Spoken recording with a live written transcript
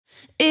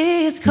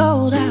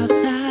cold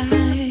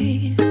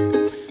outside,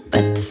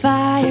 but the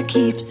fire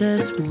keeps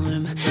us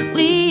warm.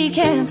 We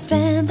can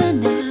spend the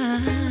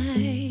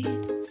night.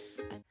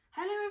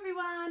 Hello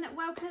everyone,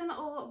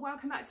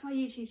 welcome back to my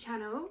YouTube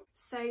channel.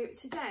 So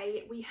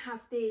today we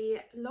have the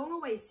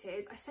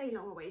long-awaited, I say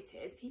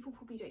long-awaited, people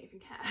probably don't even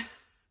care.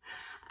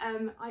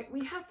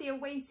 We have the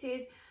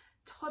awaited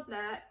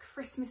Toddler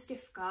Christmas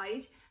gift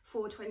guide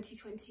for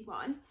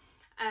 2021.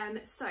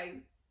 So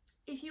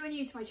if you are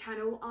new to my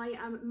channel, I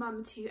am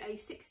mum to a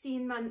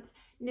 16-month,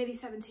 nearly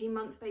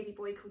 17-month baby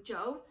boy called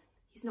Joel.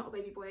 He's not a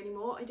baby boy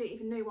anymore. I don't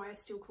even know why I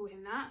still call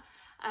him that.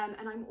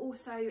 And I'm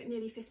also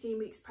nearly 15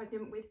 weeks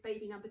pregnant with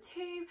baby number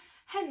 2,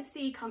 hence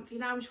the comfy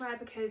loungewear,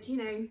 because, you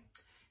know,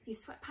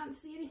 these sweatpants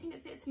are the only thing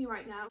that fits me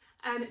right now.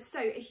 So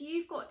if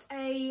you've got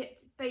a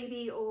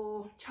baby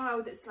or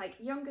child that's like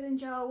younger than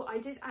Joel, I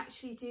did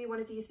actually do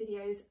one of these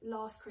videos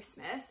last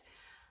Christmas.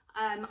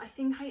 I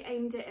think I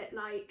aimed it at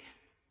like,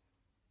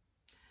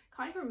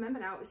 can't even remember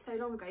now, it was so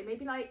long ago,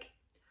 maybe like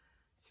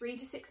 3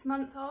 to 6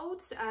 month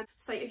olds.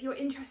 So if you're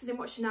interested in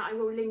watching that, I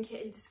will link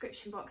it in the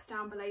description box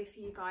down below for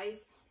you guys.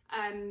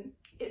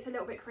 It's a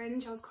little bit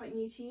cringe, I was quite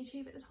new to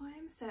YouTube at the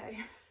time, so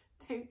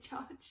don't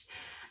judge.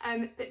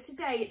 But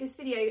today, this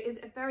video is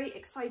a very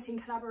exciting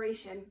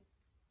collaboration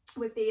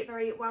with the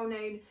very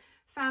well-known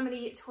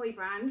family toy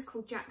brand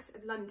called Jaques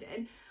of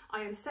London.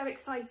 I am so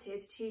excited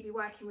to be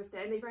working with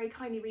them. They very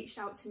kindly reached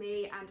out to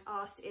me and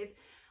asked if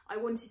I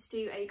wanted to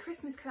do a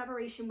Christmas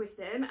collaboration with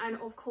them, and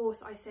of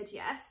course I said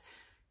yes.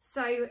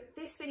 So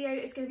this video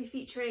is going to be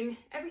featuring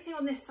everything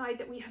on this side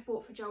that we have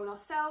bought for Joel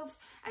ourselves,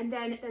 and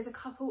then there's a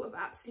couple of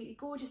absolutely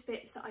gorgeous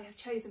bits that I have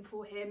chosen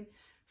for him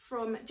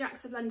from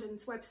Jaques of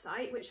London's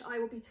website, which I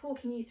will be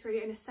talking you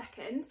through in a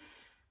second.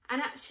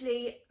 And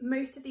actually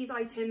most of these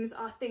items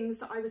are things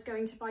that I was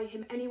going to buy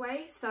him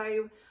anyway,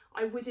 so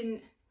I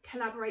wouldn't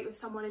collaborate with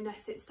someone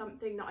unless it's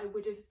something that I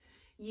would have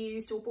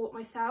used or bought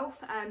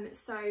myself.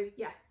 So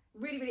yeah,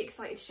 really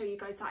excited to show you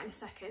guys that in a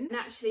second. And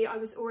actually I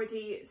was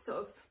already sort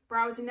of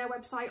browsing their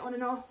website on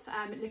and off,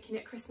 looking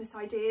at Christmas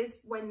ideas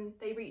when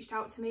they reached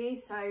out to me.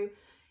 So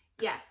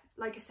yeah,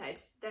 like I said,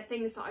 they're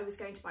things that I was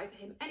going to buy for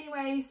him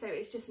anyway, so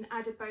it's just an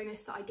added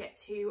bonus that I get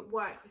to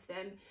work with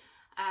them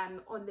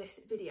on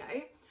this video.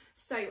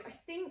 So I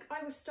think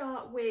I will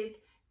start with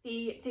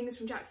the things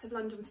from Jaques of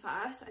London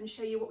first and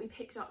show you what we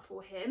picked up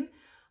for him.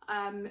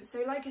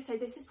 So like I said,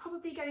 this is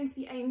probably going to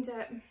be aimed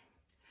at,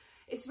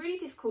 it's really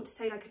difficult to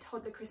say like a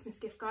toddler Christmas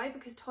gift guide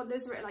because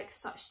toddlers are at like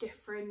such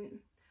different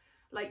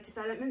like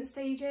development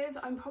stages.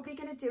 I'm probably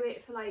going to do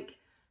it for like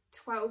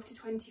 12 to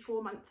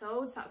 24 month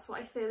olds. That's what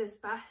I feel is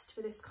best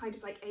for this kind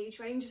of like age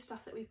range of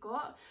stuff that we've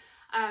got.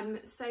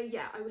 So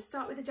yeah, I will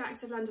start with the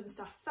Jaques of London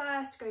stuff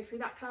first, go through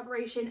that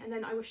collaboration, and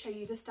then I will show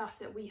you the stuff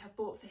that we have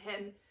bought for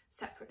him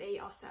separately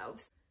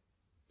ourselves.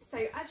 So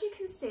as you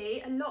can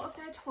see, a lot of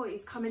their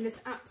toys come in this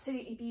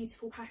absolutely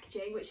beautiful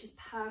packaging, which is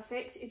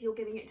perfect if you're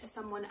giving it to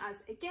someone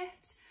as a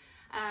gift.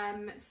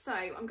 So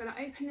I'm going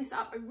to open this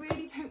up. I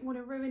really don't want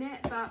to ruin it,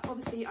 but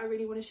obviously I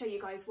really want to show you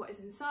guys what is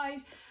inside.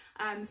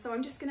 So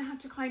I'm just going to have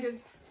to kind of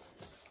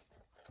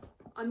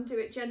undo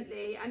it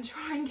gently and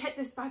try and get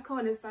this back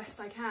on as best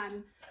I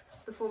can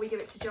before we give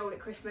it to Joel at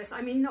Christmas.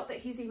 I mean, not that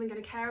he's even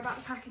going to care about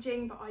the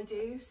packaging, but I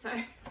do, so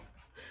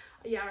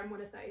yeah, I'm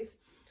one of those.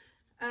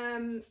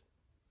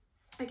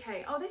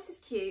 Okay, oh, this is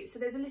cute. So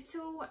there's a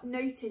little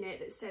note in it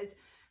that says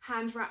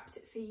hand wrapped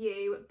for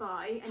you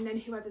by, and then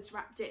whoever's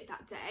wrapped it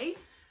that day.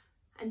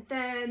 And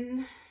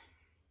then,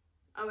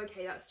 oh,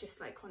 okay, that's just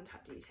like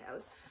contact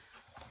details.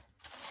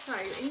 So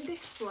in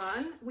this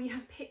one, we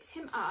have picked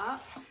him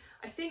up.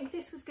 I think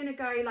this was going to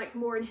go like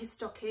more in his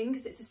stocking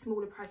because it's a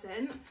smaller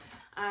present.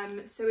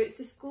 So it's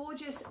this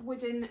gorgeous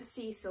wooden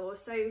seesaw.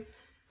 So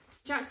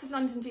Jaques of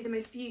London do the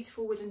most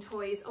beautiful wooden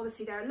toys.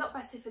 Obviously they're a lot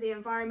better for the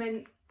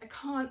environment. I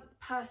can't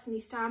personally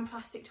stand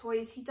plastic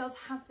toys. He does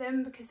have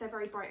them because they're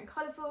very bright and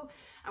colourful,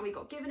 and we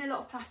got given a lot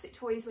of plastic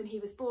toys when he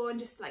was born,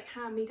 just like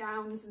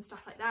hand-me-downs and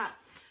stuff like that.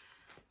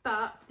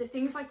 But the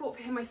things I bought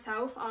for him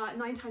myself are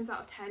 9 times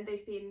out of 10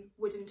 they've been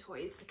wooden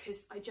toys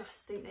because I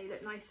just think they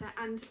look nicer,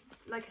 and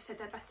like I said,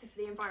 they're better for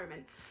the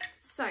environment.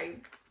 So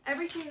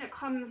everything that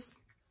comes,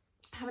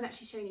 I haven't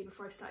actually shown you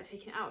before I started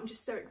taking it out, I'm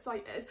just so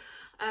excited.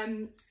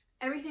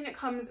 Everything that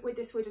comes with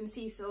this wooden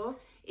seesaw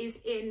is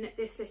in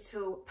this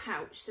little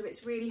pouch, so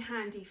it's really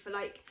handy for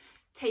like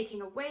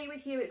taking away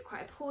with you. It's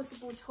quite a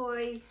portable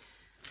toy,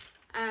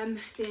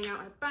 being out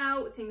and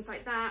about, things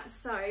like that.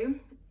 So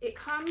it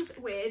comes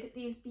with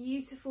these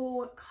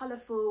beautiful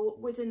colourful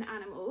wooden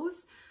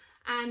animals,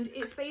 and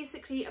it's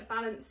basically a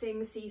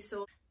balancing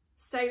seesaw.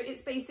 So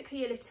it's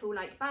basically a little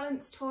like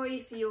balance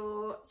toy for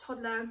your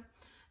toddler,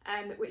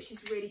 which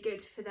is really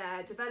good for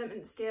their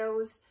development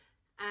skills.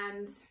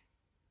 And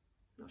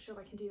not sure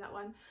if I can do that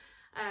one,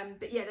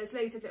 but yeah, there's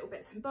loads of little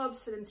bits and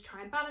bobs for them to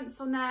try and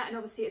balance on there, and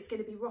obviously it's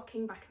going to be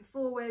rocking back and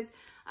forward.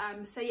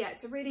 So yeah,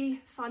 it's a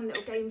really fun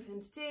little game for them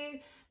to do.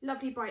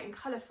 Lovely, bright and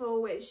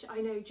colourful, which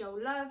I know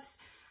Joel loves.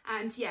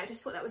 And yeah, I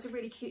just thought that was a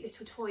really cute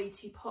little toy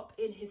to pop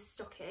in his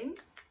stocking.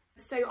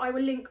 So I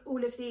will link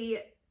all of the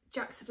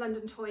Jaques of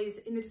London toys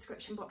in the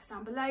description box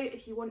down below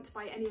if you want to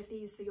buy any of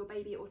these for your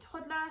baby or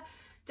toddler.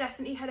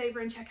 Definitely head over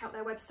and check out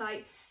their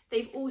website.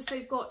 They've also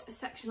got a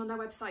section on their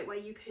website where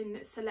you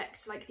can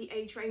select like the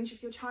age range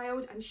of your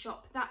child and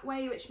shop that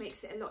way, which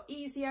makes it a lot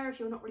easier if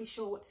you're not really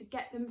sure what to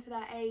get them for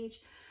their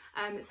age.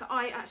 So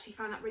I actually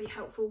found that really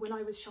helpful when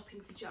I was shopping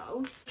for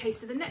Joel. Okay,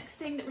 so the next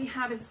thing that we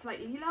have is a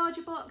slightly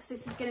larger box.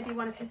 This is going to be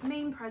one of his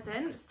main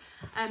presents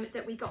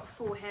that we got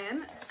for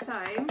him. So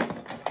I'm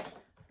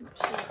not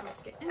sure how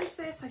to get into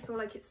this. I feel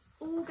like it's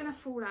all going to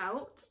fall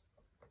out.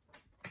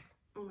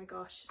 Oh my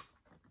gosh.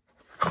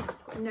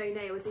 I've got no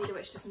nails either,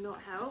 which does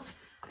not help.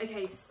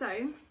 Okay,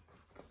 so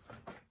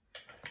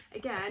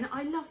again,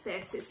 I love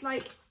this. It's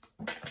like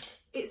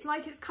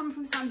it's come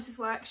from Santa's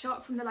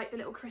workshop, from the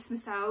little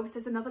Christmas elves.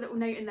 There's another little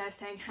note in there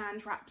saying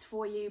hand wrapped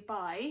for you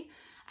by,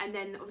 and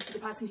then obviously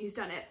the person who's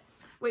done it,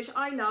 which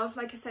I love.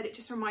 Like I said, it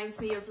just reminds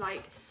me of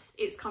like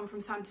it's come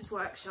from Santa's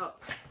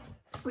workshop,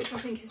 which I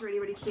think is really,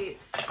 really cute.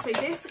 So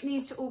this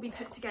needs to all be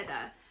put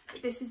together.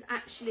 This is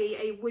actually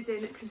a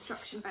wooden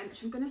construction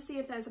bench. I'm going to see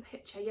if there's a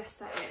picture. Yes,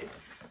 there is.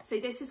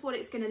 So this is what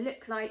it's going to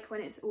look like when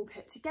it's all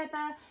put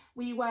together.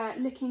 We were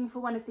looking for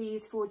one of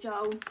these for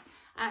Joel,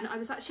 and I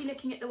was actually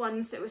looking at the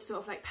ones that were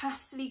sort of like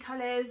pastel-y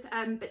colours,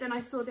 but then I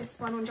saw this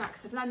one on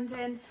Jaques of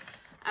London,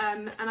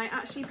 and I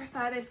actually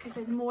prefer this because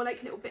there's more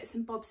like little bits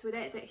and bobs with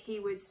it that he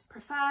would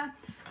prefer.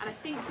 And I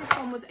think this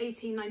one was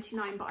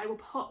 £18.99, but I will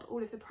pop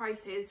all of the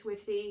prices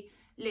with the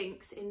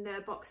links in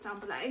the box down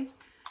below.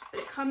 But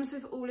it comes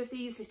with all of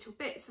these little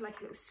bits, like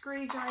a little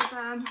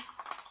screwdriver,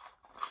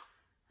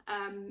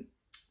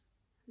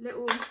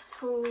 little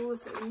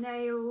tools, little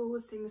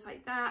nails, things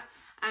like that.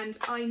 And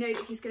I know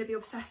that he's going to be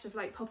obsessed with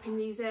like popping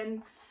these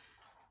in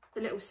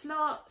the little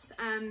slots,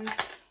 and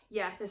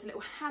yeah, there's a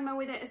little hammer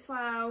with it as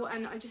well.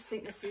 And I just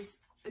think this is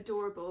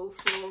adorable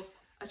for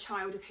a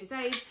child of his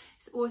age.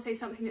 It's also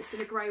something that's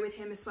going to grow with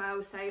him as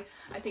well, so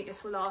I think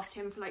this will last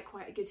him for like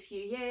quite a good few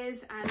years.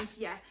 And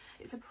yeah,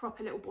 it's a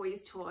proper little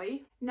boy's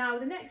toy. Now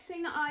the next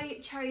thing that I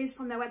chose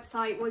from their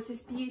website was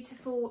this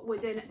beautiful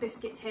wooden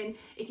biscuit tin.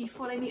 If you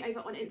follow me over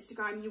on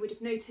Instagram, you would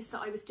have noticed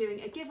that I was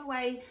doing a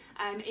giveaway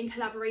in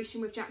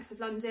collaboration with Jaques of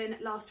London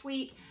last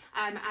week,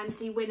 and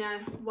the winner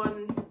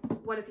won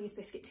one of these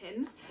biscuit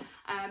tins,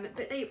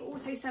 but they've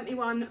also sent me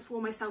one for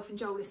myself and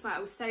Joel as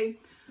well. So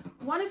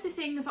one of the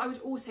things I would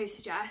also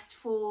suggest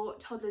for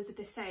toddlers of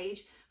this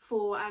age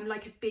for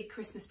like a big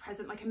Christmas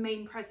present, like a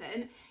main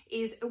present,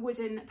 is a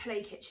wooden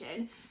play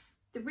kitchen.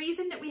 The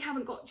reason that we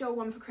haven't got Joel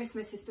one for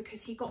Christmas is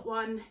because he got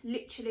one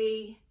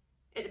literally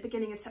at the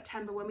beginning of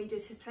September when we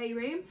did his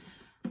playroom.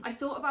 I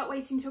thought about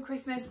waiting till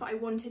Christmas, but I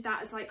wanted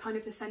that as like kind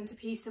of the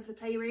centerpiece of the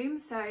playroom,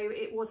 so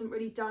it wasn't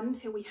really done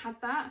till we had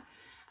that.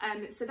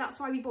 So that's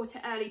why we bought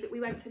it early, but we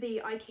went for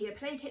the IKEA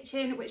play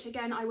kitchen, which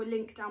again I will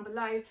link down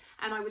below,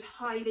 and I would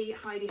highly,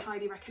 highly,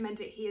 highly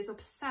recommend it. He is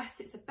obsessed.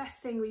 It's the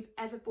best thing we've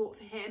ever bought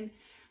for him.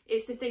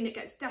 It's the thing that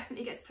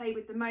definitely gets played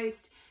with the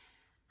most,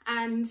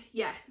 and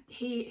yeah,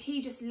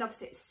 he just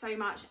loves it so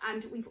much.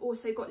 And we've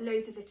also got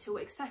loads of little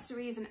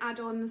accessories and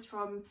add-ons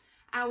from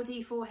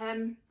Aldi for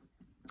him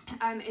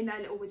in their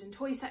little wooden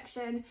toy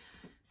section.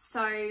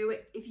 So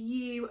if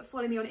you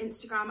follow me on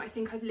Instagram, I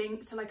think I've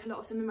linked to like a lot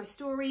of them in my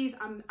stories.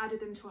 Added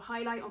them to a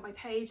highlight on my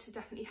page, so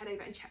definitely head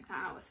over and check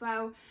that out as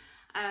well.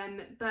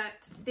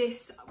 But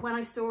this, when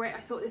I saw it, I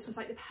thought this was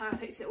like the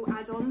perfect little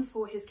add-on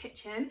for his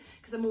kitchen,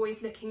 because I'm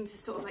always looking to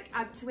sort of like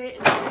add to it.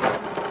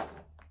 And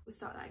we'll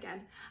start that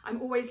again.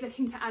 I'm always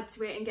looking to add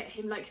to it and get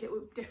him like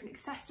little different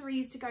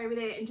accessories to go with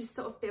it and just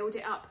sort of build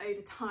it up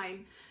over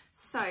time.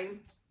 So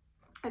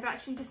I've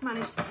actually just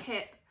managed to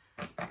tip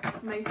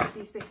most of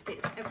these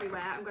biscuits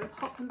everywhere. I'm going to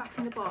pop them back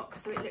in the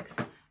box so it looks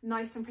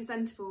nice and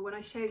presentable when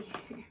I show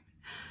you.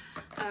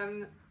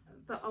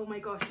 But oh my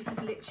gosh, this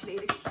is literally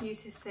the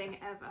cutest thing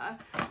ever.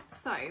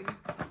 So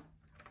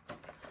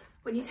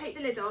when you take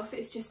the lid off,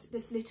 it's just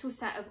this little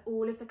set of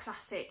all of the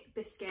classic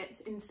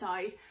biscuits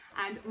inside,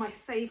 and my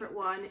favourite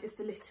one is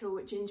the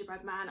little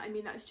gingerbread man. I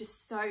mean, that's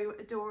just so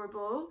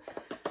adorable.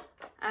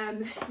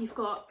 You've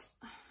got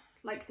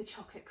like the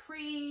chocolate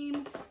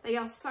cream, they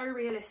are so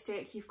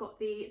realistic. You've got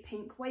the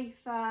pink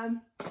wafer,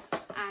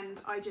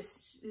 and I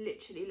just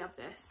literally love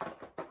this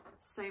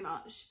so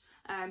much.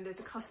 There's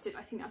a custard,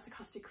 I think that's a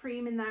custard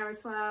cream in there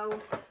as well.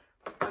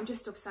 I'm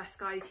just obsessed,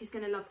 guys. He's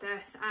gonna love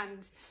this.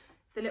 And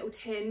the little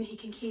tin, he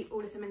can keep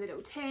all of them in the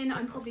little tin.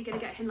 I'm probably gonna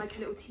get him like a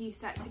little tea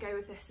set to go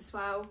with this as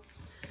well.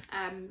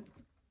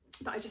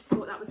 But I just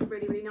thought that was a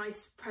really, really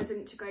nice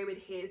present to go with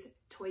his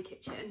toy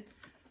kitchen.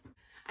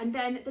 And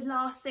then the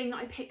last thing that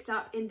I picked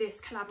up in this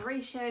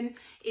collaboration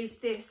is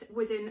this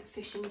wooden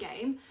fishing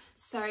game.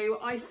 So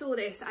I saw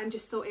this and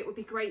just thought it would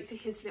be great for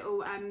his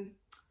little,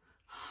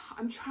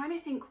 I'm trying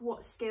to think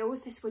what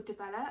skills this would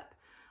develop.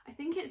 I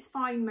think it's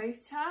fine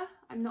motor.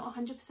 I'm not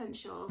 100%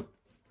 sure.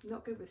 I'm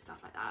not good with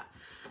stuff like that.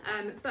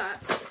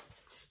 But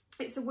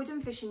it's a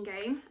wooden fishing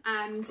game,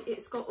 and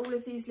it's got all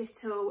of these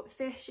little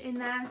fish in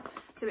there.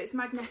 So it's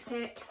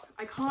magnetic.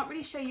 I can't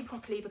really show you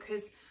properly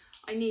because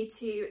I need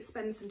to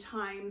spend some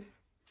time,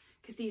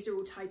 because these are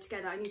all tied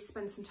together. I need to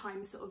spend some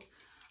time sort of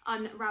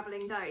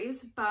unraveling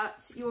those,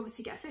 but you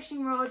obviously get a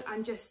fishing rod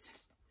and just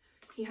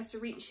he has to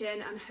reach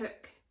in and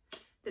hook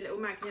the little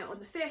magnet on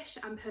the fish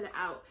and pull it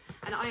out.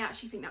 And I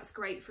actually think that's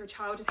great for a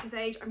child of his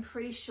age. I'm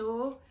pretty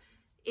sure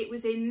it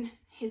was in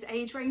his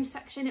age range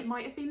section, it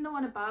might have been the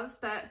one above,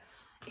 but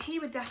he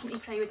would definitely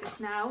play with this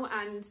now,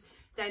 and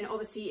then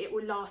obviously it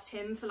will last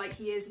him for like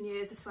years and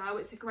years as well.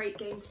 It's a great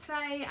game to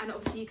play, and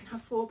obviously you can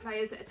have 4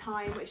 players at a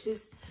time, which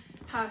is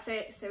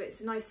perfect. So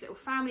it's a nice little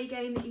family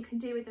game that you can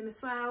do with them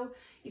as well.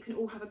 You can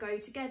all have a go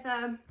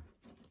together,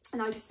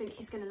 and I just think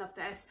he's going to love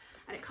this.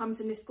 And it comes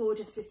in this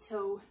gorgeous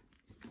little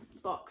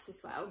box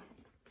as well.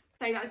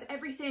 So that's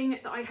everything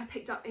that I have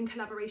picked up in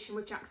collaboration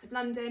with Jaques of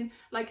London.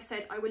 Like I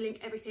said, I will link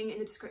everything in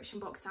the description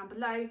box down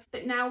below.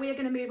 But now we are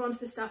going to move on to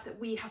the stuff that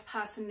we have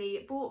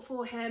personally bought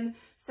for him.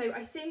 So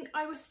I think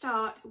I will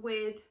start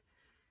with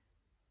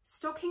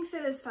stocking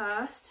fillers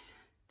first,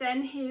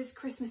 then his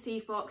Christmas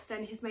Eve box,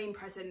 then his main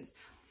presents.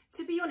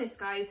 To be honest,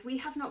 guys, we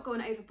have not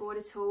gone overboard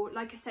at all.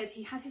 Like I said,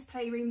 he had his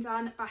playroom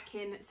done back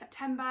in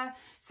September.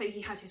 So he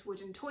had his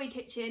wooden toy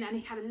kitchen and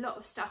he had a lot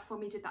of stuff when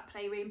we did that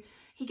playroom.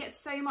 He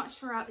gets so much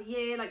throughout the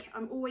year. Like,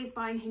 I'm always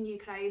buying him new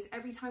clothes.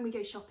 Every time we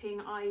go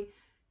shopping, I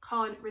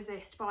can't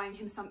resist buying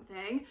him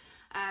something,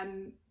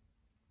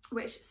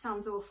 which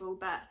sounds awful,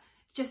 but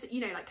just,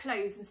 you know, like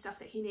clothes and stuff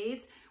that he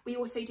needs. We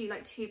also do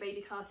like 2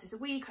 baby classes a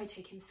week. I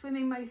take him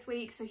swimming most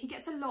weeks. So he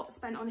gets a lot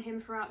spent on him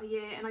throughout the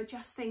year. And I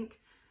just think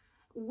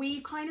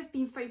we've kind of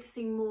been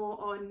focusing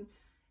more on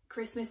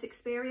Christmas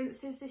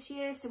experiences this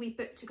year. So we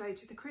booked to go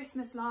to the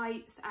Christmas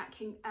lights at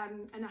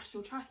a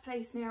National Trust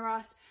place near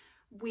us.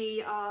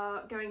 We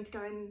are going to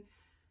go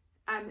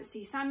and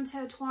see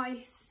Santa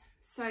twice,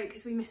 so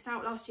because we missed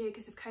out last year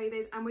because of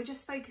COVID, and we're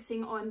just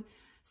focusing on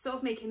sort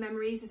of making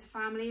memories as a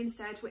family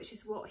instead, which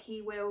is what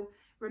he will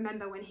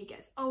remember when he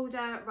gets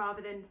older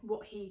rather than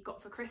what he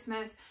got for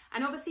Christmas.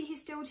 And obviously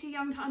he's still too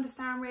young to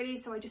understand really,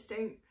 so I just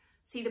don't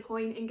see the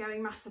point in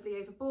going massively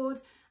overboard.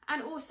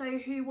 And also,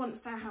 who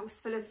wants their house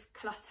full of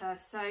clutter?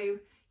 So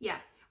yeah,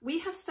 we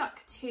have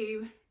stuck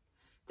to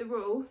the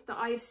rule that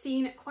I've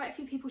seen quite a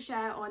few people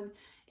share on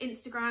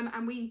Instagram,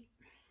 and we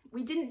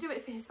didn't do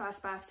it for his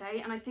first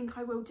birthday, and I think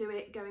I will do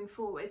it going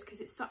forwards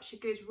because it's such a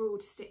good rule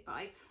to stick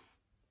by.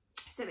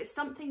 So it's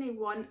something they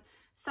want,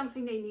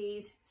 something they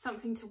need,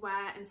 something to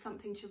wear, and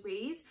something to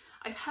read.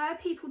 I've heard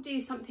people do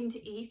something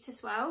to eat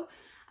as well,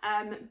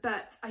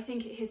 but I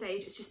think at his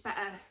age it's just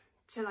better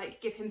to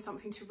like give him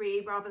something to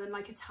read rather than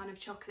like a ton of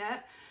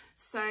chocolate.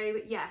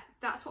 So yeah,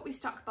 that's what we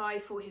stuck by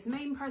for his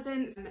main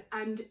presents,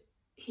 and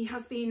he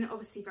has been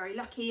obviously very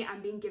lucky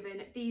and been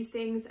given these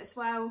things as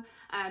well,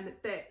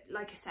 but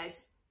like I said,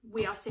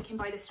 we are sticking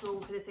by this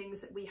rule for the things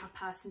that we have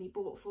personally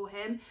bought for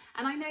him.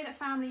 And I know that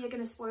family are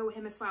going to spoil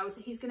him as well, so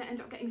he's going to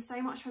end up getting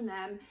so much from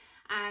them,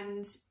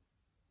 and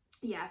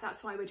yeah,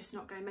 that's why we're just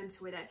not going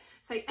mental with it.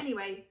 So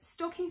anyway,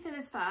 stocking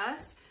fillers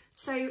first.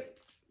 So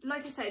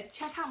like I said,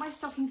 check out my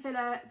stocking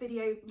filler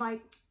video, my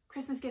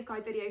Christmas gift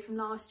guide video from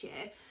last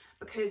year,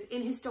 because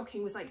in his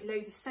stocking was like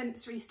loads of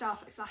sensory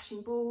stuff, like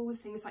flashing balls,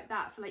 things like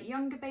that for like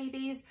younger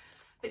babies.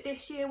 But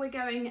this year we're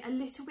going a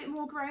little bit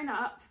more grown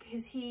up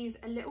because he's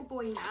a little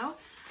boy now.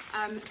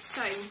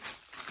 So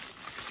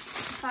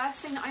first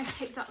thing that I've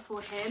picked up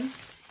for him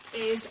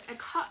is a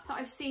cup that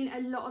I've seen a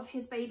lot of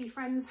his baby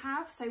friends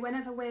have. So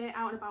whenever we're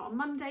out and about on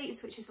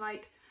Mondays, which is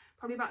like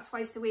probably about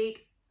twice a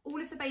week,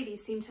 all of the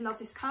babies seem to love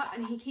this cup,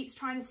 and he keeps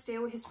trying to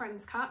steal his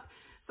friend's cup.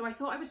 So I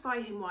thought I would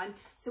buy him one.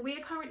 So we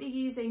are currently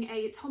using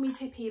a Tommy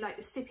Tippy, like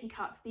the sippy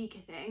cup beaker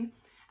thing.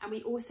 And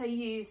we also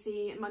use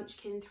the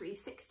Munchkin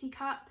 360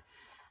 cup.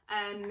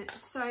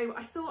 So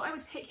I thought I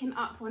would pick him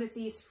up one of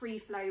these free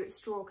flow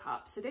straw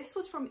cups. So this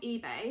was from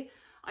eBay.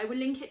 I will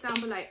link it down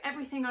below.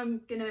 Everything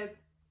I'm gonna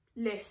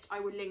list,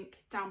 I will link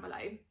down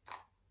below.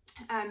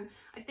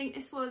 I think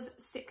this was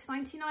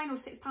 £6.99 or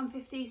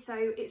 £6.50. So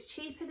it's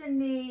cheaper than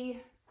the,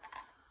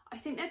 I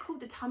think they're called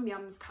the Tum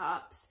Yums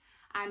cups,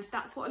 and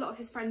that's what a lot of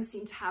his friends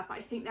seem to have, but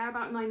I think they're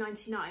about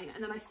 £9.99.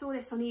 And then I saw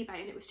this on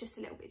eBay and it was just a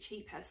little bit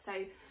cheaper. So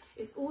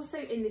it's also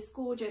in this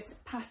gorgeous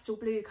pastel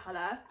blue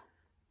colour.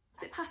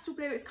 Is it pastel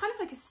blue? It's kind of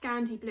like a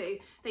Scandi blue.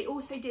 They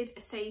also did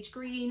a sage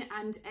green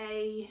and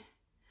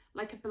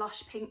like a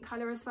blush pink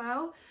colour as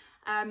well.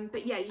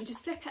 But yeah, you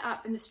just flip it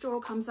up and the straw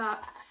comes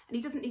up, and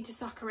he doesn't need to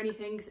suck or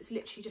anything because it's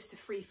literally just a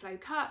free flow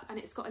cup. And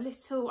it's got a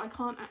little, I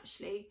can't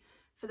actually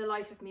for the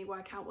life of me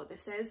work out what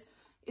this is.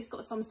 It's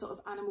got some sort of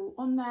animal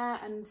on there,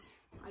 and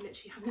I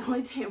literally have no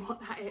idea what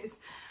that is.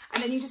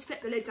 And then you just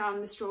flip the lid down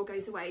and the straw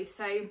goes away.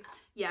 So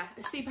yeah,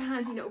 a super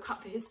handy little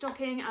cup for his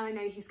stocking, and I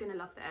know he's going to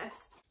love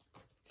this.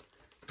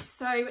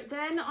 So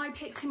then I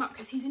picked him up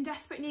because he's in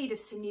desperate need of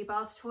some new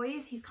bath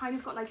toys. He's kind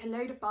of got like a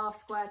load of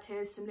bath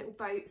squirters, some little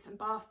boats and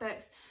bath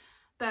books,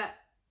 but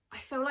I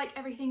feel like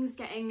everything's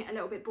getting a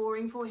little bit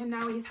boring for him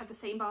now. He's had the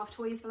same bath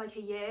toys for like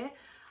a year.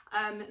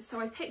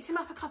 So I picked him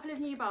up a couple of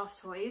new bath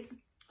toys.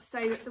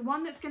 So the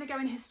one that's going to go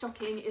in his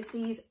stocking is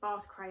these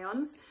bath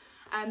crayons.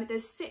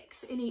 There's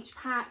 6 in each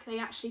pack. They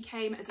actually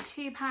came as a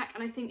 2-pack,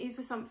 and I think these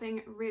were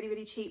something really,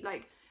 really cheap,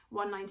 like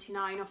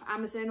 £1.99 off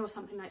Amazon or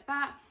something like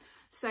that.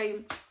 So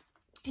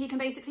he can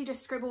basically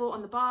just scribble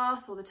on the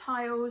bath or the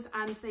tiles,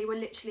 and they were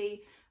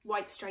literally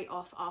wiped straight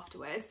off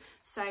afterwards.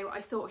 So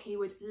I thought he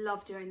would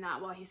love doing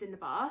that while he's in the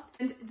bath.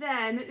 And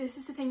then this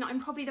is the thing that I'm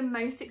probably the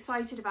most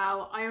excited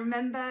about. I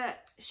remember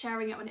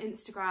sharing it on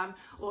Instagram,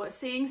 or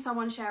seeing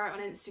someone share it on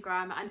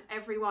Instagram, and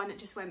everyone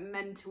just went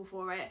mental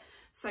for it.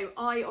 So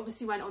I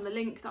obviously went on the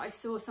link that I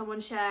saw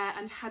someone share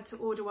and had to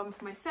order one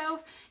for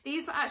myself.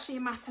 These were actually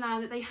in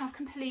Matalan. They have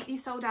completely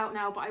sold out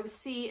now, but I will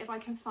see if I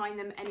can find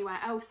them anywhere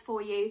else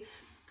for you.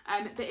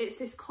 But it's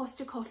this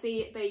Costa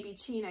Coffee baby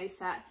chino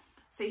set.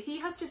 So he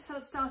has just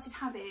started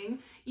having,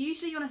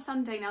 usually on a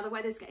Sunday now the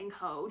weather's getting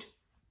cold,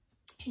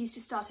 he's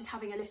just started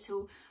having a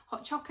little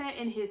hot chocolate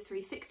in his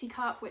 360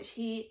 cup, which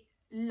he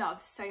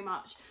loves so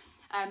much.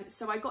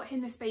 So I got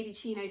him this baby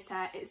chino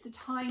set. It's the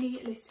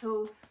tiny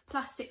little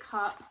plastic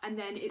cup, and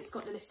then it's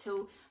got the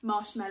little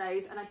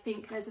marshmallows, and I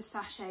think there's a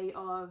sachet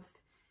of,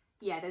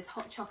 yeah, there's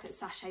hot chocolate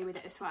sachet with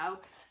it as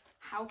well.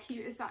 How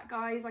cute is that,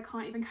 guys? I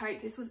can't even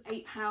cope. This was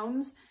 £8.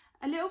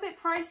 A little bit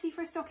pricey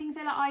for a stocking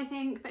filler, I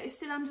think, but it's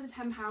still under the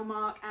 £10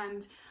 mark,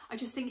 and I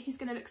just think he's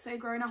going to look so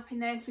grown up in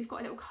this. We've got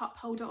a little cup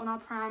holder on our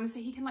pram, so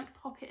he can like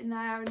pop it in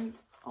there, and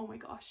oh my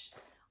gosh,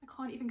 I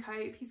can't even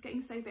cope. He's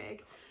getting so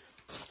big.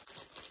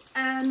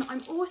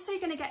 I'm also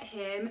going to get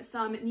him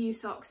some new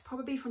socks,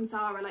 probably from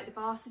Zara, like the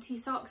varsity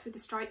socks with the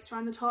stripes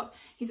around the top.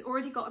 He's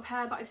already got a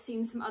pair, but I've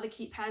seen some other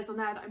cute pairs on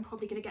there that I'm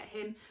probably going to get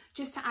him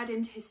just to add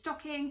into his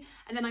stocking.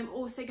 And then I'm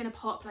also going to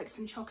pop like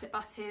some chocolate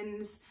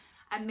buttons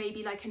and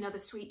maybe like another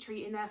sweet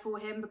treat in there for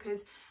him,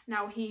 because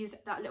now he's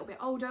that little bit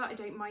older, I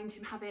don't mind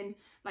him having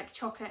like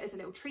chocolate as a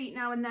little treat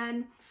now and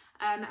then.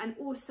 And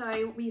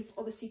also we've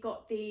obviously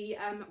got the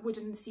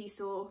wooden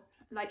seesaw,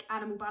 like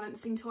animal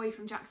balancing toy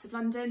from Jaques of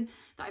London,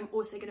 that I'm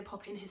also going to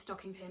pop in his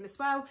stocking for him as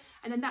well.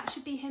 And then that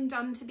should be him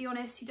done, to be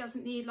honest. He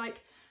doesn't need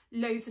like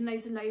loads and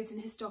loads and loads in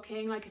his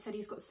stocking. Like I said,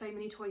 he's got so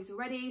many toys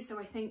already, so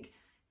I think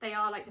they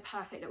are like the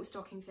perfect little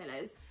stocking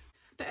fillers.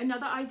 But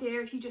another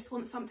idea, if you just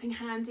want something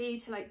handy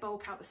to like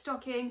bulk out the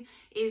stocking,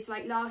 is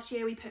like last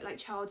year we put like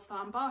Child's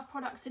Farm bath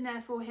products in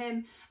there for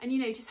him, and you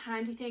know, just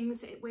handy things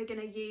that we're going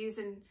to use,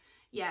 and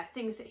yeah,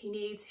 things that he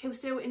needs. He'll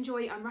still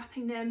enjoy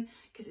unwrapping them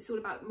because it's all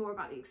about more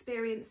about the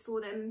experience for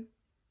them,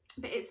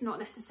 but it's not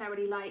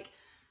necessarily like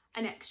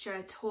an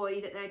extra toy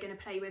that they're going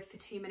to play with for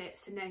 2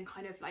 minutes and then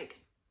kind of like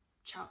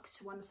chuck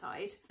to one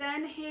side.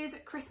 Then his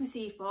Christmas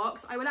Eve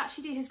box. I will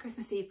actually do his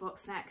Christmas Eve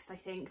box next, I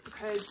think,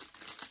 because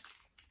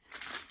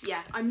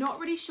yeah, I'm not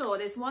really sure.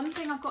 There's one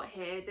thing I've got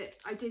here that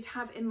I did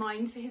have in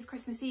mind for his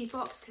Christmas Eve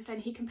box, because then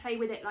he can play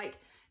with it like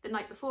the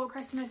night before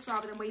Christmas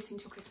rather than waiting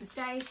till Christmas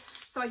Day.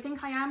 So I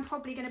think I am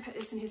probably going to put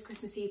this in his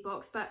Christmas Eve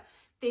box, but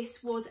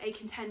this was a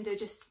contender,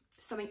 just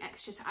something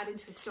extra to add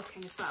into his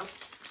stocking as well.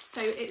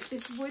 So it's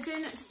this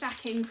wooden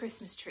stacking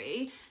Christmas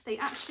tree. They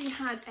actually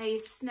had a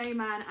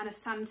snowman and a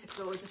Santa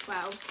Claus as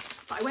well,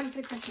 but I went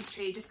for the Christmas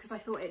tree just because I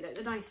thought it looked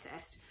the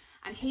nicest.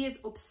 And he is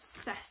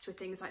obsessed with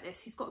things like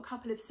this. He's got a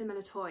couple of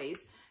similar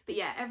toys, but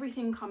yeah,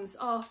 everything comes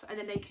off and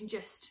then they can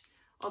just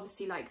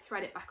obviously like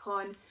thread it back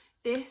on.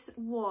 This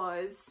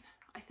was,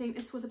 I think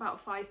this was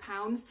about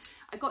 £5.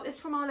 I got this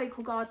from our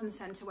local garden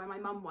centre where my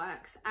mum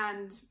works,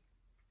 and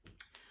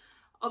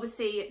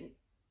obviously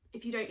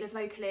if you don't live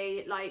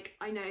locally, like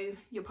I know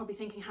you're probably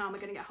thinking, how am I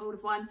going to get hold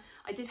of one?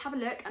 I did have a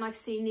look and I've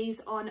seen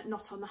these on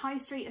Not on the High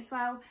Street as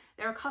well.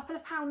 They're a couple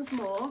of pounds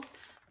more,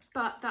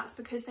 but that's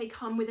because they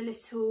come with a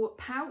little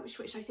pouch,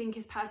 which I think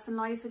is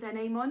personalised with their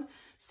name on.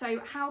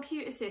 So how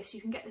cute is this? You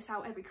can get this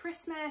out every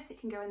Christmas. It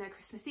can go in their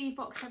Christmas Eve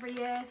box every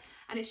year,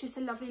 and it's just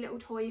a lovely little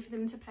toy for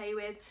them to play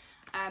with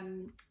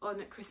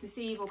on Christmas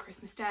Eve or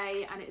Christmas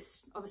Day, and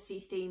it's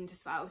obviously themed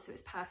as well, so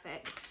it's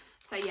perfect.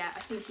 So yeah, I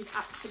think he's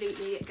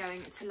absolutely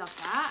going to love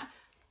that.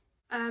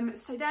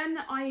 So then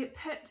I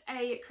put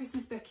a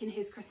Christmas book in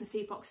his Christmas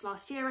Eve box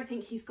last year. I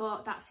think he's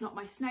got That's Not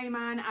My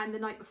Snowman and The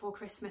Night Before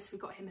Christmas we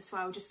got him as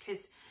well, just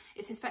because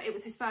it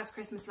was his first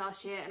Christmas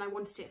last year and I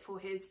wanted it for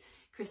his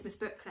Christmas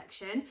book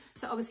collection.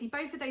 So obviously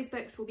both of those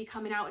books will be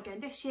coming out again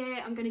this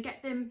year. I'm going to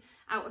get them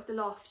out of the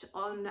loft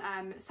on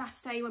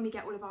Saturday when we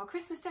get all of our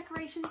Christmas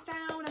decorations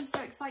down. I'm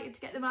so excited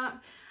to get them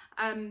up.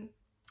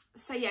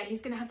 So yeah,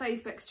 he's going to have those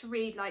books to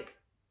read like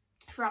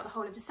throughout the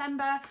whole of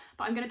December,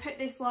 but I'm going to put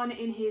this one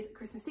in his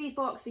Christmas Eve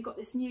box. We got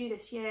this new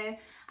this year,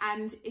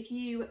 and if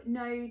you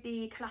know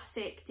the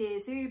classic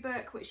Dear Zoo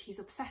book, which he's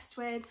obsessed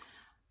with,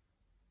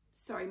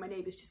 sorry, my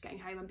neighbour's just getting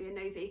home, I'm being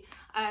nosy,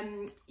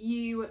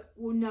 you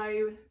will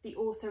know the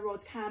author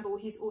Rod Campbell.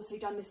 He's also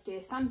done this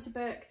Dear Santa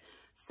book,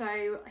 so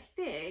I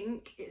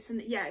think it's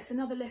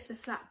another Lift the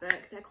Flap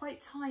book. They're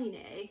quite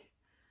tiny,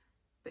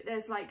 but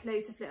there's like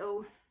loads of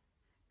little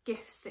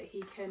gifts that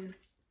he can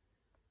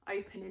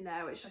open in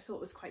there, which I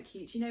thought was quite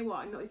cute. You know what,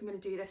 I'm not even going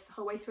to do this the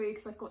whole way through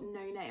because I've got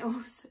no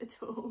nails at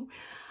all.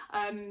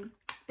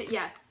 But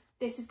yeah,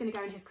 this is going to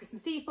go in his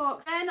Christmas Eve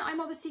box. Then I'm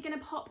obviously going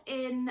to pop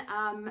in,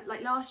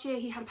 like last year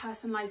he had a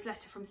personalised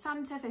letter from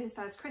Santa for his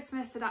first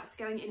Christmas, so that's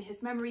going in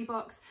his memory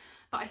box.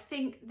 But I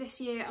think this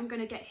year I'm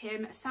going to get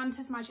him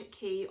Santa's Magic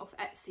Key off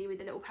Etsy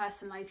with a little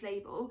personalised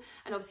label,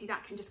 and obviously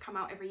that can just come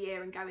out every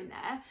year and go in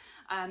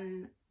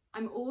there.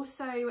 I'm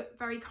also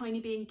very kindly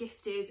being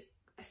gifted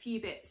a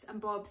few bits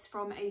and bobs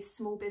from a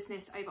small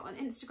business over on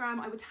Instagram.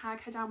 I would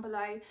tag her down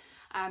below.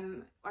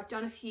 I've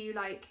done a few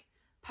like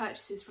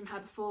purchases from her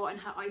before and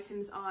her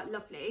items are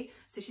lovely.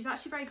 So she's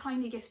actually very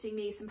kindly gifting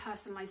me some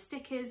personalised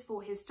stickers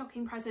for his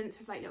stocking presents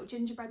with like little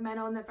gingerbread men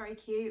on, they're very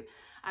cute,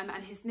 and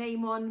his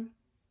name on.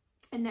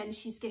 And then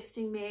she's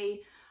gifting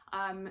me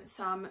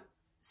some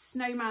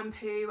snowman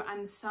poo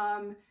and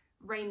some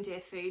reindeer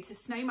food. So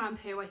snowman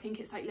poo, I think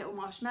it's like little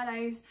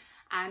marshmallows,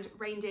 and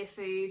reindeer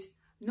food,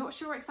 not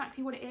sure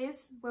exactly what it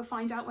is. We'll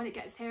find out when it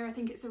gets here. I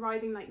think it's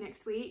arriving like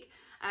next week.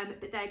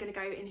 But they're going to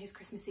go in his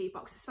Christmas Eve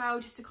box as well,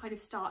 just to kind of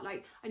start,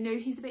 like, I know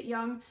he's a bit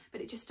young,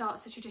 but it just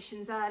starts the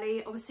traditions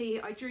early.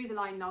 Obviously, I drew the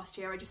line last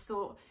year. I just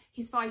thought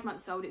he's 5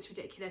 months old, it's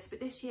ridiculous.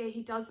 But this year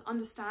he does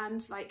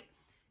understand like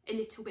a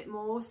little bit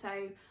more.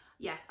 So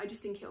yeah, I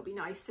just think it'll be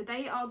nice. So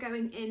they are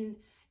going in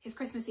his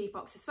Christmas Eve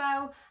box as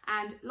well.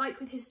 And like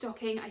with his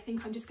stocking, I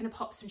think I'm just going to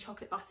pop some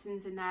chocolate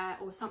buttons in there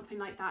or something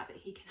like that that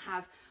he can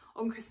have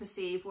on Christmas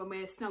Eve when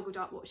we're snuggled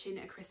up watching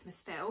a Christmas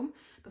film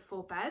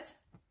before bed.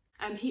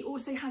 He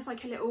also has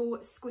like a little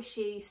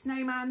squishy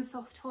snowman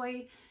soft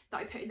toy that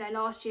I put in there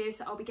last year,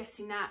 so I'll be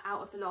getting that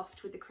out of the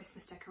loft with the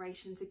Christmas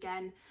decorations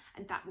again,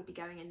 and that will be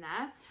going in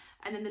there.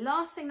 And then the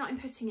last thing that I'm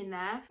putting in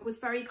there was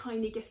very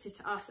kindly gifted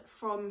to us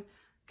from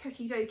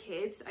Cookie Dough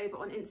Kids over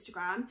on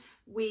Instagram.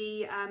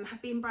 We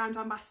have been brand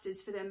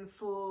ambassadors for them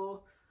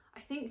for, I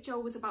think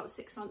Joel was about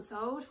 6 months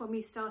old when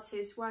we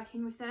started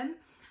working with them,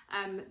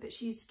 but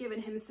she's given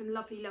him some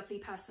lovely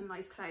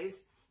personalised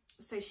clothes.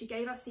 So she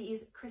gave us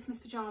these Christmas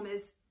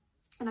pyjamas.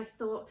 And I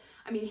thought,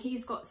 I mean,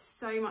 he's got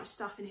so much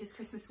stuff in his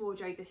Christmas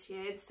wardrobe this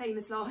year, the same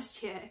as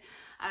last year.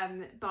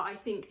 But I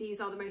think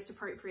these are the most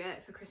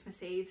appropriate for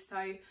Christmas Eve.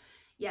 So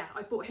yeah,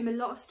 I bought him a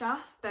lot of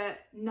stuff, but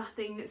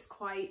nothing that's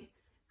quite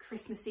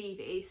Christmas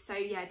Eve-y. So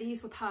yeah,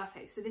 these were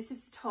perfect. So this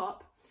is the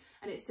top,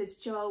 and it says,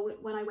 Joel,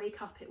 when I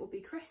wake up, it will be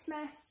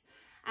Christmas.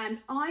 And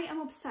I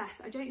am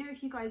obsessed. I don't know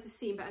if you guys have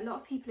seen, but a lot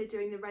of people are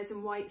doing the red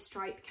and white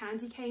striped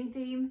candy cane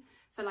theme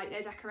for like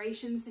their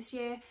decorations this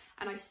year.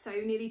 And I so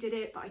nearly did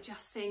it, but I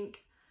just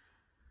think,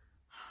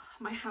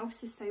 my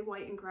house is so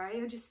white and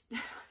grey. I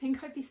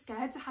think I'd be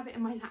scared to have it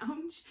in my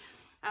lounge.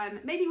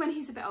 Maybe when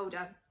he's a bit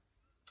older,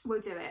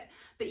 we'll do it.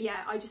 But yeah,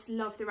 I just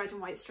love the red and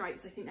white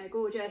stripes. I think they're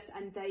gorgeous,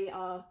 and they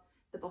are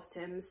the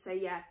bottoms. So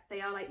yeah, they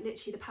are like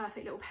literally the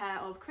perfect little pair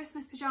of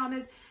Christmas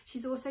pyjamas.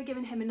 She's also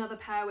given him another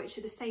pair, which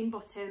are the same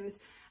bottoms,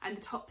 and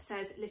the top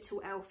says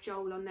Little Elf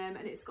Joel on them,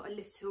 and it's got a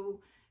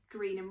little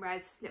green and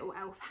red little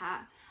elf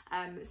hat.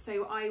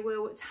 So I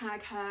will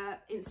tag her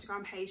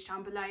Instagram page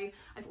down below.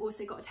 I've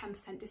also got a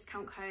 10%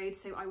 discount code,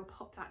 so I will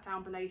pop that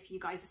down below for you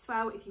guys as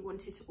well if you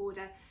wanted to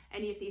order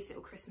any of these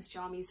little Christmas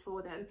jammies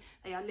for them.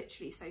 They are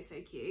literally so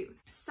cute.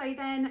 So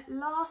then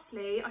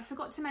lastly, I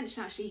forgot to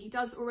mention, actually, he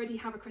does already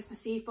have a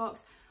Christmas Eve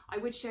box. I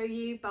would show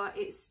you, but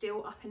it's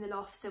still up in the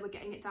loft, so we're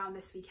getting it down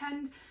this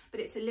weekend. But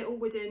it's a little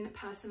wooden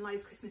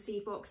personalised Christmas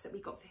Eve box that we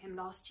got for him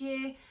last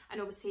year,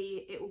 and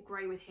obviously it will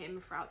grow with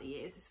him throughout the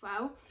years as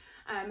well.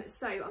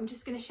 So I'm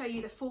just going to show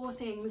you the 4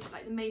 things,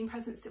 like the main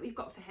presents that we've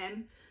got for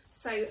him.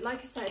 So like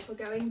I said, we're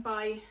going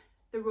by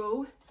the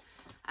rule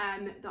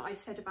that I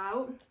said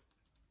about,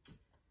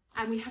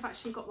 and we have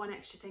actually got one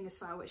extra thing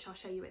as well, which I'll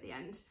show you at the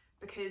end,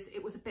 because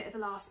it was a bit of a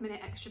last minute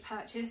extra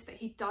purchase, but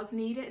he does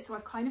need it. So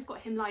I've kind of got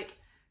him like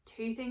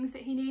 2 things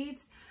that he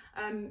needs.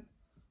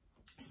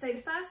 So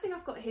the first thing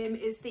I've got him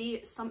is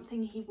the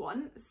something he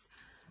wants.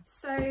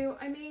 So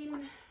I mean,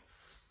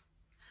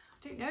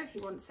 I don't know if he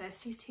wants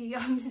this, he's too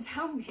young to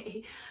tell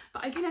me,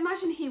 but I can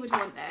imagine he would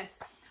want this.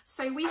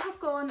 So we have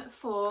gone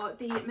for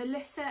the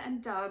Melissa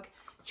and Doug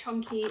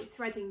chunky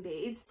threading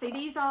beads. So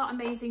these are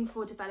amazing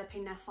for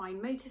developing their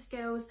fine motor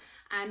skills,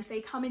 and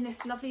they come in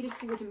this lovely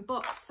little wooden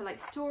box for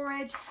like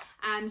storage,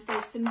 and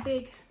there's some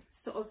big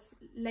sort of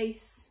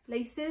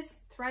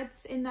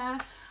threads in there,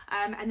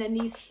 and then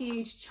these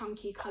huge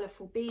chunky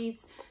colourful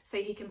beads, so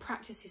he can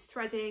practice his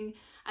threading.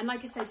 And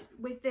like I said,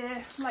 with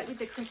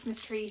the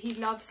Christmas tree, he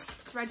loves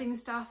threading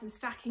stuff and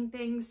stacking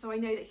things, so I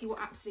know that he will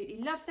absolutely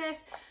love this.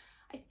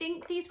 I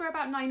think these were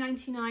about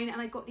 $9.99,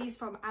 and I got these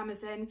from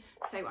Amazon,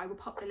 so I will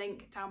pop the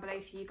link down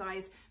below for you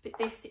guys. But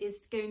this is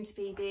going to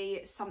be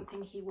the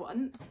something he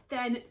wants.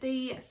 Then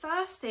the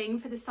first thing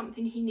for the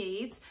something he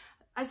needs,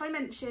 as I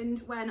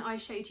mentioned when I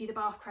showed you the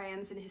bath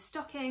crayons in his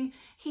stocking,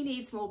 he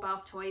needs more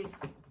bath toys.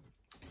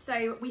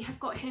 So we have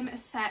got him a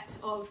set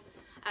of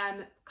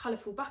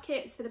colourful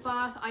buckets for the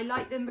bath. I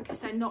like them because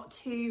they're not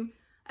too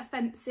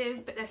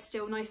offensive, but they're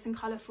still nice and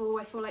colourful.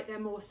 I feel like they're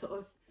more sort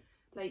of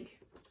like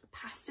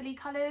pastel-y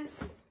colours.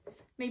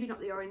 Maybe not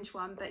the orange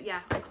one, but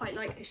yeah, I quite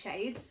like the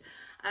shades.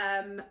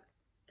 They're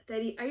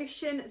the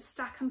Ocean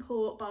Stack and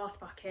Pour bath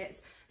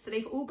buckets. So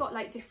they've all got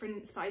like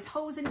different size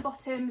holes in the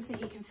bottom, so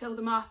he can fill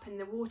them up and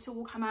the water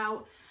will come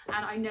out.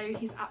 And I know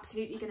he's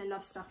absolutely going to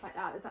love stuff like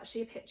that. There's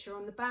actually a picture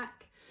on the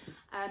back.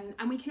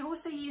 And we can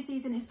also use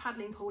these in his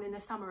paddling pool in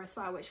the summer as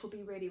well, which will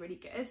be really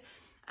good.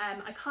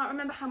 I can't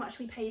remember how much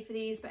we paid for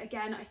these, but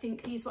again, I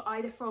think these were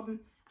either from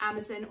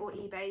Amazon or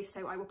eBay,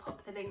 so I will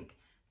pop the link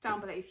down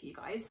below for you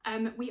guys.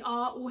 We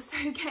are also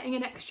getting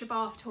an extra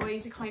bath toy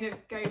to kind of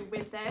go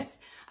with this,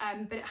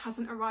 but it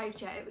hasn't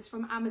arrived yet. It was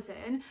from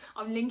Amazon.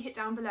 I'll link it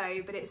down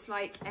below, but it's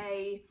like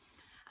a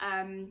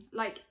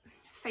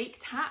fake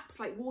taps,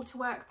 like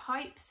waterwork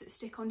pipes that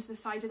stick onto the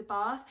side of the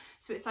bath.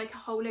 So it's like a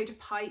whole load of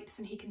pipes,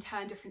 and he can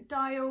turn different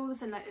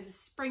dials, and like there's a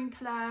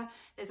sprinkler,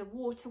 there's a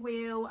water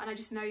wheel, and I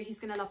just know he's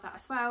gonna love that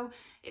as well.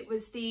 It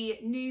was the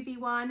newbie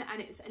one,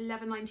 and it's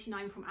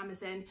 $11.99 from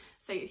Amazon.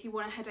 So if you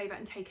want to head over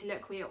and take a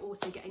look, we are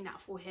also getting that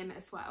for him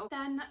as well.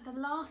 Then the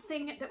last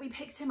thing that we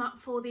picked him up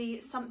for, the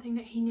something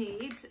that he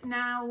needs.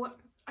 Now,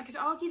 I could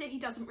argue that he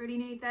doesn't really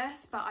need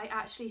this, but I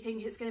actually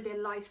think it's going to be a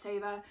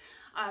lifesaver.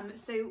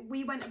 So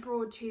we went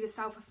abroad to the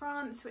south of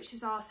France, which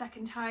is our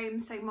second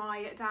home. So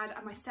my dad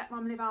and my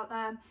stepmom live out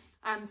there.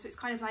 So it's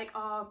kind of like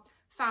our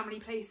family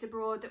place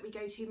abroad that we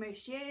go to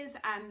most years.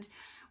 And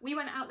we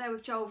went out there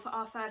with Joel for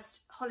our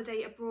first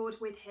holiday abroad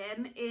with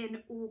him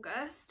in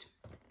August.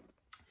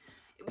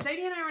 It was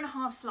only an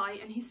hour-and-a-half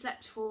flight, and he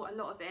slept for a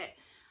lot of it.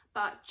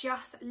 But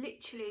just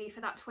literally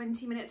for that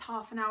 20 minutes,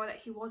 half an hour that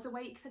he was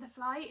awake for the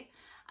flight,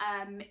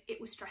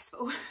 it was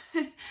stressful.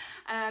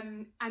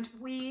 And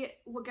we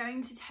were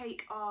going to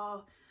take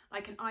our,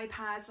 like an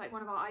iPad, like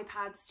one of our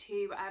iPads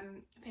to,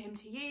 for him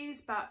to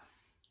use, but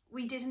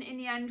we didn't in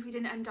the end. We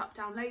didn't end up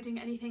downloading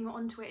anything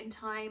onto it in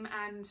time,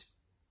 and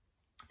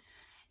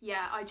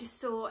yeah, I just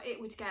thought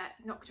it would get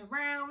knocked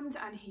around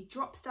and he'd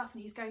drop stuff,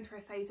 and he's going through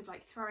a phase of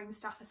like throwing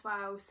stuff as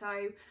well.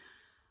 So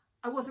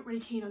I wasn't really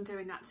keen on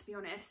doing that, to be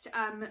honest.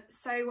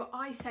 So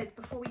I said,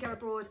 before we go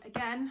abroad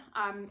again,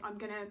 I'm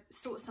gonna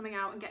sort something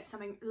out and get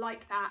something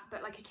like that,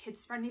 but like a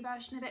kids friendly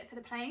version of it for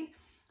the plane.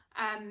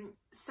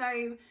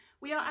 So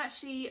we are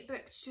actually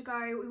booked to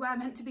go. We were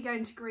meant to be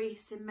going to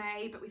Greece in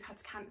May, but we've had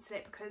to cancel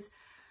it because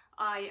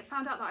I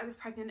found out that I was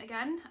pregnant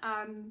again.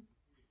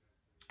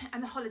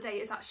 And the holiday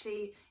is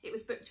actually, it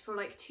was booked for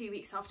like 2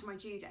 weeks after my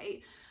due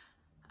date.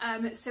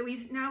 So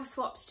we've now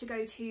swapped to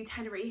go to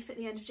Tenerife at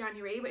the end of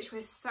January, which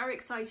we're so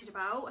excited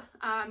about,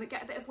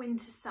 get a bit of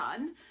winter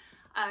sun.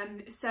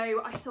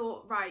 So I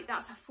thought, right,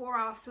 that's a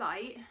 4-hour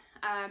flight.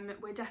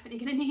 We're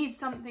definitely going to need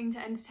something to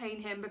entertain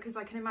him, because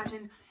I can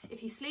imagine if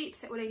he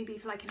sleeps, it will only be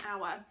for like an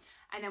hour.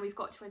 And then we've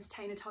got to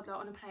entertain a toddler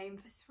on a plane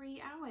for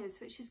 3 hours,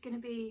 which is going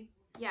to be,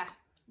 yeah,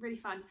 really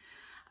fun.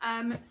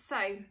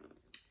 So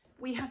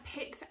we have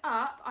picked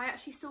up, I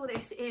actually saw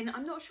this in,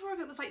 I'm not sure if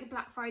it was like the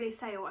Black Friday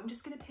sale. I'm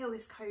just going to peel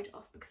this code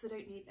off because I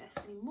don't need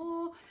this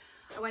anymore.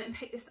 I went and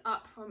picked this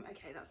up from,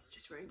 okay, that's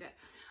just ruined it.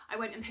 I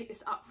went and picked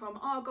this up from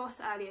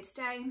Argos earlier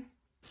today.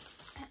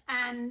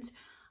 And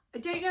I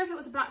don't know if it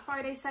was a Black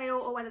Friday sale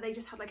or whether they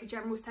just had like a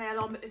general sale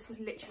on, but this was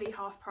literally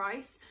half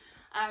price.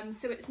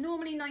 So it's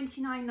normally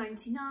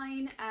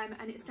 $99.99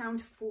 and it's down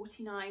to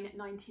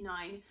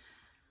 $49.99.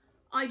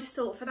 I just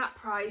thought, for that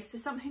price, for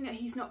something that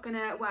he's not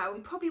gonna, well, he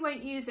probably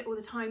won't use it all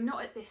the time,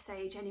 not at this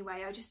age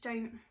anyway. I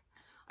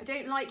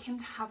don't like him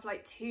to have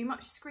like too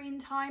much screen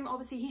time.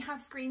 Obviously he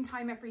has screen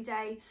time every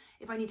day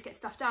if I need to get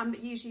stuff done,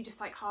 but usually just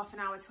like half an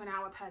hour to an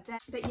hour per day.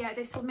 But yeah,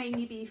 this will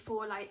mainly be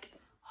for like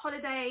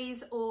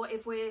holidays, or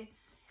if we're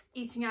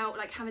eating out,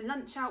 like having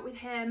lunch out with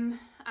him.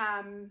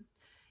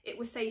 It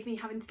will save me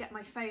having to get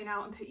my phone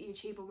out and put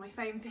YouTube on my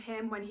phone for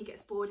him when he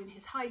gets bored in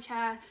his high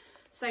chair.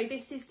 So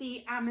this is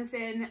the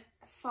Amazon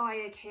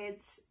Fire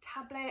Kids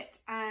tablet,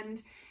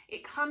 and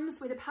it comes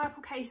with a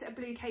purple case, a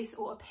blue case,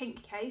 or a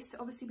pink case.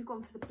 Obviously we've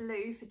gone for the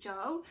blue for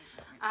Joel,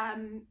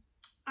 and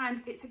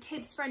it's a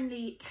kids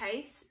friendly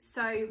case,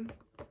 so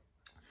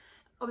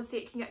obviously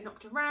it can get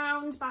knocked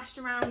around, bashed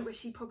around, which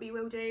he probably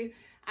will do,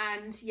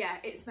 and yeah,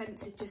 it's meant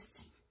to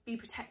just be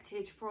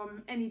protected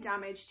from any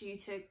damage due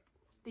to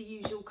the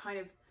usual kind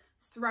of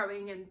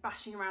throwing and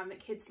bashing around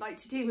that kids like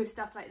to do with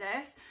stuff like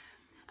this.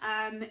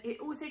 It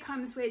also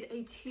comes with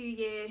a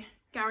 2-year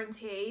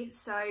guarantee,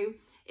 so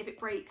if it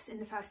breaks in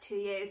the first 2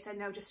 years, then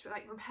they'll just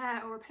like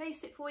repair or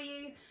replace it for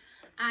you.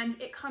 And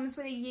it comes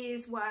with a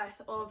year's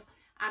worth of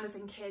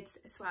Amazon Kids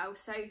as well,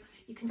 so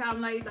you can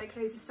download like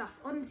loads of stuff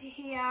onto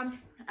here.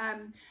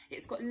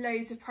 It's got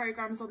loads of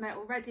programs on there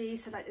already,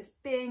 so like there's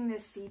Bing,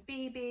 there's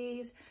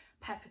CBeebies,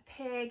 Peppa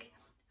Pig,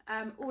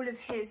 all of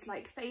his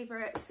like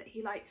favourites that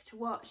he likes to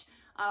watch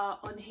are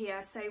on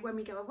here. So when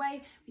we go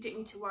away, we don't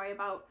need to worry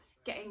about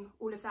getting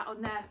all of that on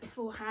there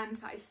beforehand.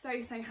 That is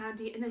so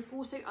handy. And there's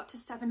also up to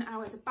 7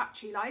 hours of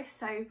battery life,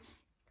 so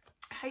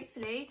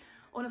hopefully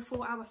on a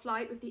 4-hour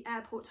flight with the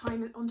airport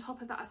time on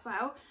top of that as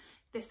well,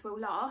 this will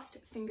last,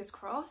 fingers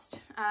crossed.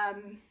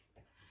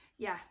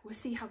 Yeah, we'll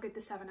see how good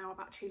the 7-hour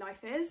battery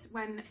life is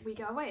when we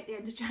go away at the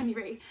end of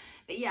January.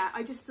 But yeah,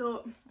 I just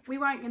thought we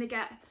weren't going to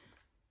get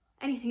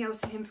anything else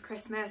for him for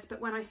Christmas,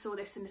 but when I saw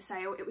this in the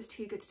sale, it was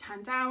too good to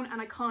turn down,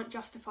 and I can't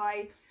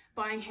justify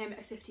buying him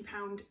a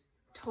 £50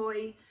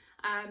 toy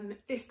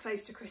this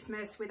close to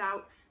Christmas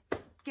without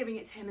giving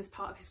it to him as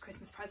part of his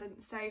Christmas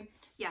present. So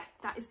yeah,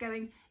 that is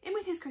going in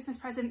with his Christmas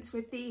presents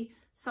with the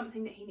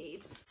something that he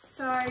needs.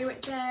 So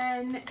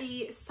then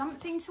the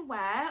something to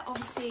wear,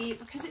 obviously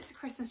because it's a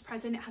Christmas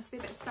present, it has to be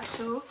a bit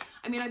special.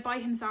 I mean, I buy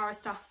him Zara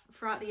stuff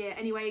throughout the year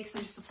anyway because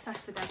I'm just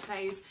obsessed with their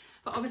clothes,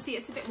 but obviously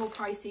it's a bit more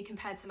pricey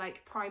compared to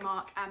like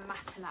Primark and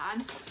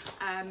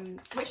Matalan,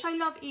 which I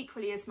love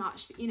equally as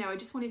much. But, you know, I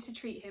just wanted to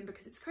treat him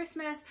because it's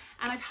Christmas,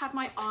 and I've had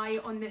my eye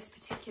on this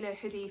particular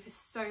hoodie for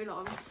so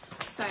long.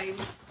 So I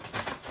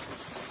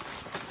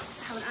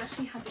haven't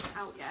actually had this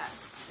out yet,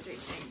 I don't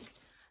think,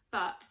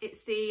 but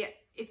it's the,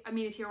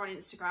 if you're on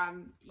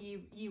Instagram,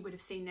 you would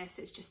have seen this.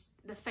 It's just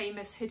the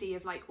famous hoodie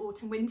of like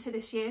autumn winter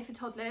this year for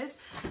toddlers,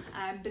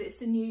 but it's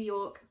the New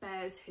York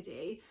Bears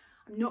hoodie.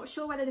 I'm not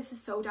sure whether this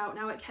is sold out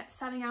now. It kept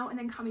selling out and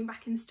then coming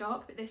back in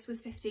stock, but this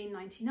was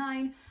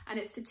 $15.99, and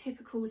it's the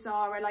typical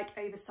Zara like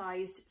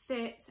oversized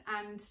fit,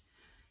 and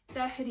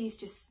their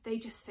hoodies they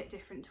just fit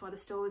different to other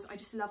stores. I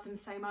just love them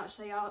so much.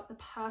 They are the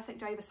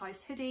perfect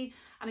oversized hoodie,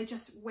 and I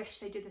just wish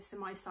they did this in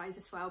my size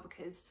as well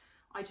because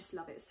I just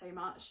love it so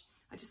much.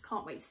 I just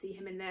can't wait to see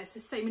him in this.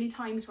 There's so many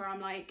times where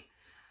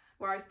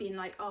I've been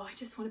like, oh, I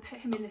just want to put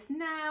him in this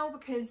now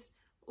because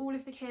all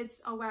of the kids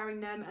are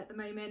wearing them at the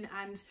moment,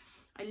 and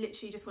I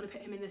literally just want to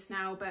put him in this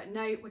now. But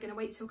no, we're going to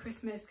wait till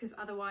Christmas because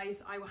otherwise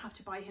I will have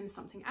to buy him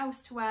something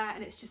else to wear,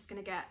 and it's just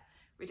going to get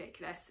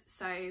ridiculous.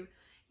 So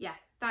yeah,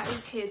 that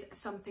is his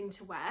something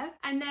to wear.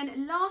 And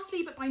then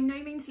lastly, but by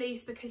no means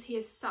least, because he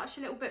is such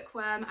a little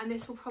bookworm, and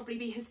this will probably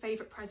be his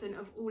favourite present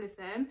of all of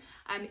them,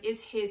 is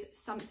his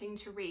something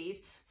to read.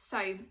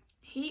 So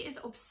he is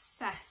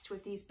obsessed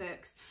with these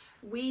books.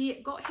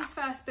 We got his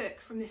first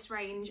book from this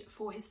range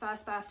for his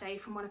first birthday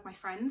from one of my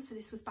friends. So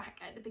this was back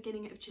at the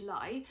beginning of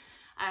July,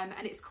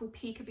 and it's called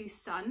Peekaboo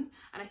Sun.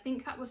 And I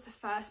think that was the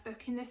first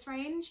book in this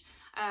range.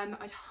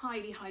 I'd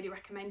highly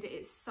recommend it.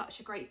 It's such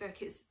a great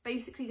book. It's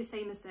basically the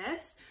same as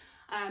this,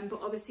 but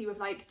obviously with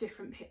like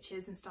different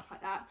pictures and stuff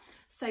like that.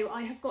 So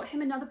I have got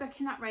him another book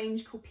in that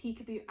range called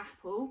Peekaboo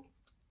Apple,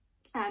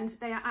 and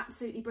they are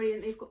absolutely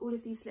brilliant. They've got all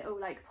of these little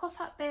like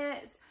pop-up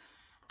bits,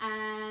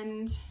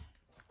 and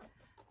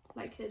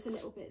like there's a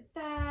little bit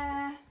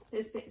there,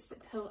 there's bits that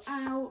pull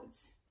out,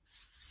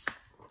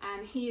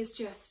 and he is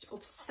just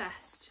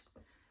obsessed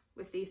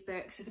with these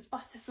books. There's a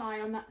butterfly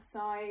on that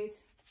side.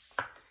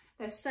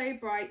 They're so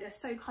bright, they're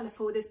so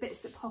colourful. There's bits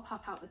that pop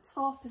up out the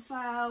top as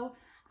well,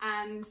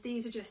 and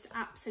these are just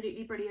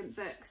absolutely brilliant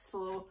books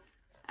for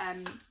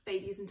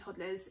babies and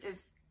toddlers of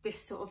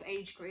this sort of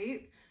age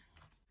group.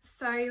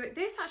 So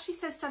this actually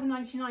says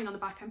 $7.99 on the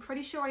back. I'm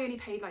pretty sure I only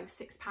paid like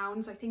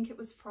 £6. I think it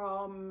was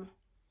from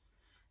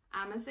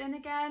Amazon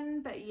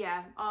again, but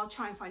yeah, I'll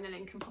try and find the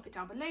link and pop it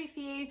down below for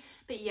you.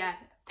 But yeah,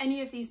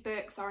 any of these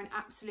books are an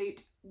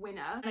absolute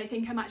winner, and I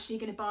think I'm actually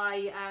going to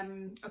buy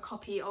a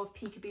copy of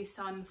Peekaboo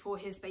Sun for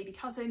his baby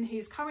cousin,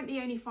 who's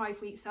currently only 5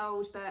 weeks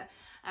old, but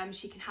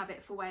she can have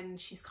it for when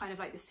she's kind of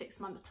like the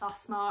 6-month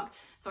plus mark.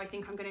 So I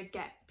think I'm going to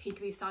get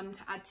Peekaboo Sun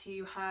to add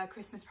to her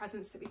Christmas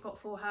presents that we've got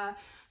for her,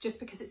 just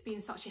because it's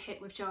been such a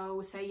hit with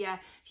Joel. So yeah,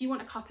 if you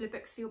want a couple of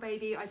books for your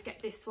baby, I'd get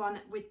this one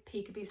with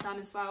Peekaboo Sun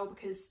as well,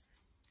 because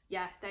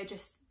yeah,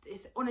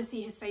 it's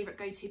honestly his favourite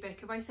go-to book.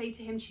 If I say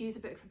to him, choose a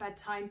book for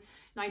bedtime,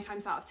 9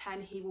 times out of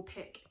 10, he will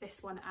pick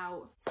this one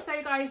out.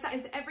 So guys, that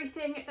is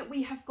everything that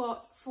we have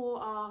got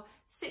for our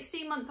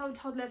 16-month-old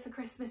toddler for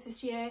Christmas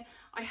this year.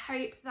 I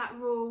hope that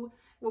rule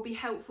will be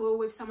helpful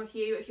with some of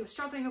you. If you're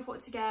struggling with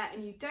what to get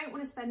and you don't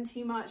want to spend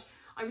too much,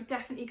 I would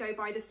definitely go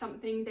buy the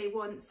something they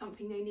want,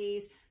 something they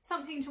need,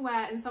 something to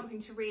wear and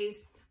something to read.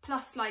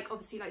 Plus like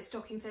obviously like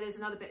stocking fillers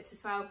and other bits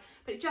as well,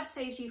 but it just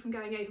saves you from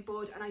going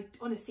overboard, and I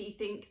honestly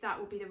think that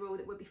will be the rule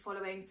that we'll be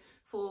following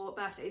for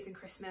birthdays and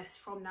Christmas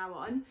from now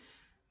on.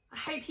 I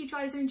hope you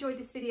guys enjoyed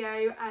this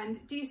video, and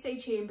do stay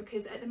tuned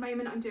because at the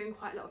moment I'm doing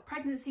quite a lot of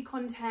pregnancy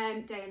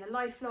content, day in the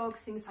life vlogs,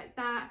 things like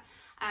that,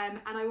 and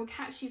I will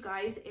catch you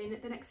guys in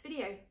the next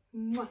video.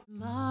 Mwah.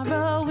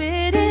 Tomorrow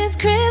it is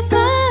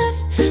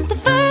Christmas.